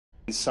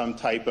some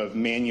type of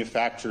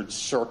manufactured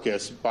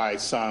circus by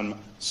some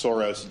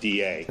Soros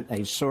DA. A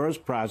Soros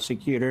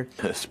prosecutor.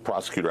 This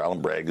prosecutor,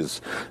 Alvin Bragg,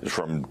 is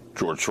from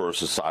George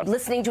Soros' side.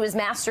 Listening to his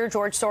master,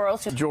 George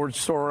Soros. George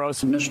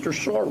Soros. Mr.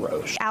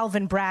 Soros.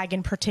 Alvin Bragg,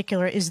 in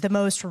particular, is the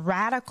most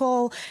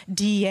radical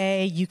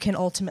DA you can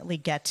ultimately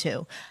get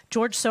to.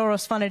 George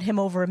Soros funded him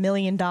over $1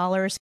 million.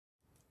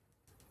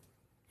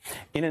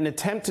 In an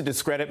attempt to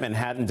discredit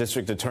Manhattan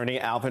District Attorney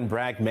Alvin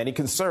Bragg, many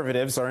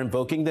conservatives are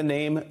invoking the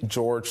name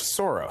George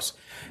Soros.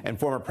 And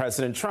former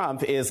President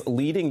Trump is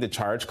leading the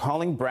charge,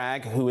 calling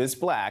Bragg, who is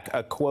black,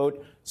 a,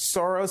 quote,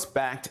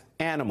 Soros-backed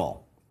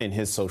animal in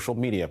his social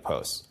media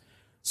posts.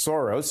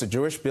 Soros, a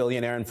Jewish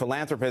billionaire and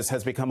philanthropist,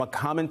 has become a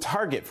common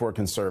target for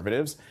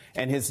conservatives,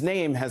 and his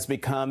name has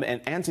become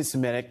an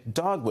anti-Semitic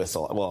dog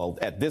whistle, well,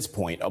 at this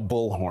point, a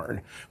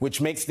bullhorn,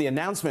 which makes the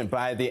announcement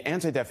by the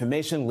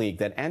Anti-Defamation League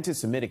that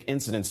anti-Semitic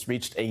incidents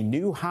reached a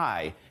new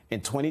high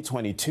in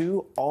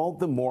 2022 all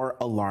the more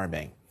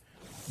alarming.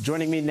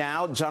 Joining me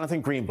now,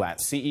 Jonathan Greenblatt,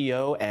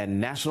 CEO and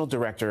National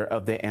Director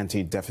of the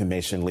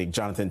Anti-Defamation League.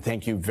 Jonathan,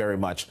 thank you very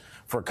much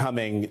for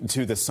coming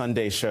to the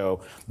Sunday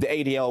show. The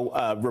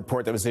ADL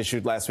report that was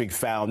issued last week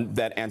found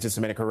that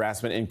anti-Semitic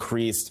harassment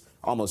increased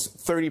almost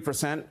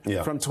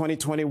 30% from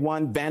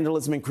 2021.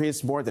 Vandalism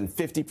increased more than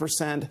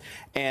 50%,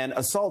 and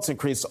assaults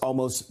increased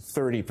almost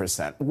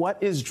 30%.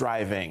 What is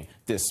driving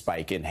this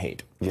spike in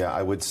hate? Yeah,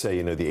 I would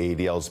say, the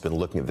ADL has been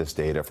looking at this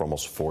data for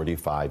almost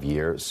 45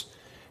 years.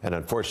 And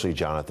unfortunately,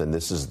 Jonathan,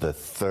 this is the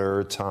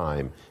third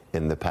time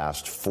in the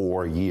past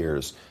 4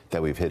 years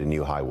that we've hit a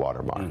new high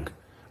water mark.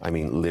 I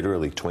mean,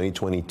 literally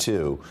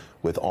 2022,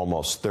 with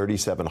almost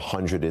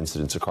 3,700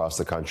 incidents across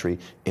the country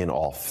in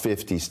all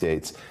 50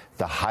 states,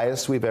 the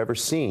highest we've ever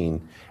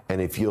seen. And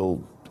if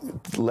you'll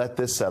let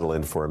this settle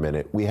in for a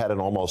minute, we had an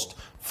almost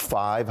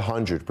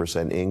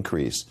 500%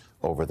 increase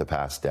over the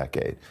past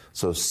decade.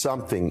 So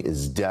something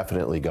is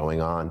definitely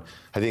going on.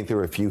 I think there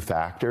are a few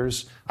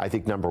factors. I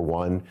think, number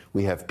one,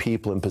 we have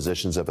people in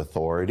positions of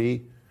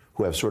authority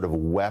who have sort of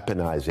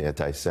weaponized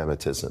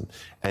anti-Semitism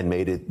and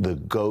made it the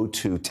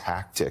go-to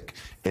tactic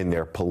in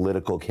their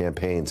political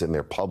campaigns and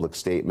their public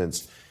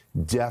statements.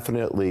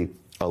 Definitely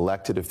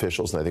elected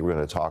officials, and I think we're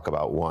going to talk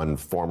about one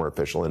former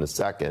official in a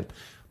second,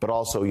 but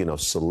also,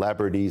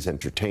 celebrities,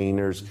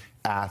 entertainers,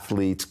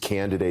 athletes,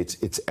 candidates.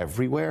 It's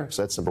everywhere.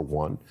 So that's number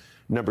one.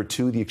 Number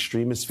two, the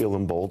extremists feel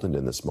emboldened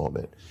in this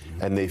moment,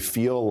 and they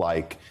feel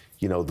like,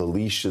 the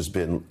leash has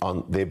been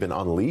they've been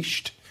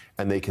unleashed,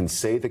 and they can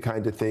say the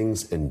kind of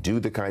things and do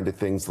the kind of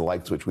things, the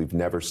likes which we've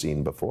never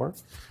seen before.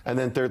 And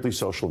then thirdly,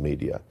 social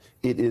media.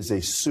 It is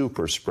a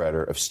super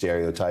spreader of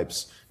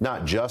stereotypes,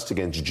 not just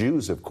against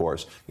Jews, of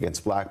course,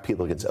 against black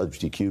people, against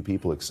LGBTQ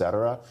people, et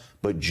cetera,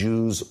 but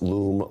Jews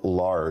loom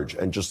large.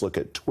 And just look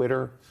at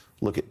Twitter,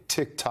 look at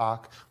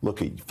TikTok,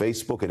 look at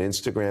Facebook and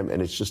Instagram,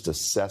 and it's just a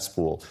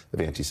cesspool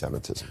of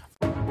anti-Semitism.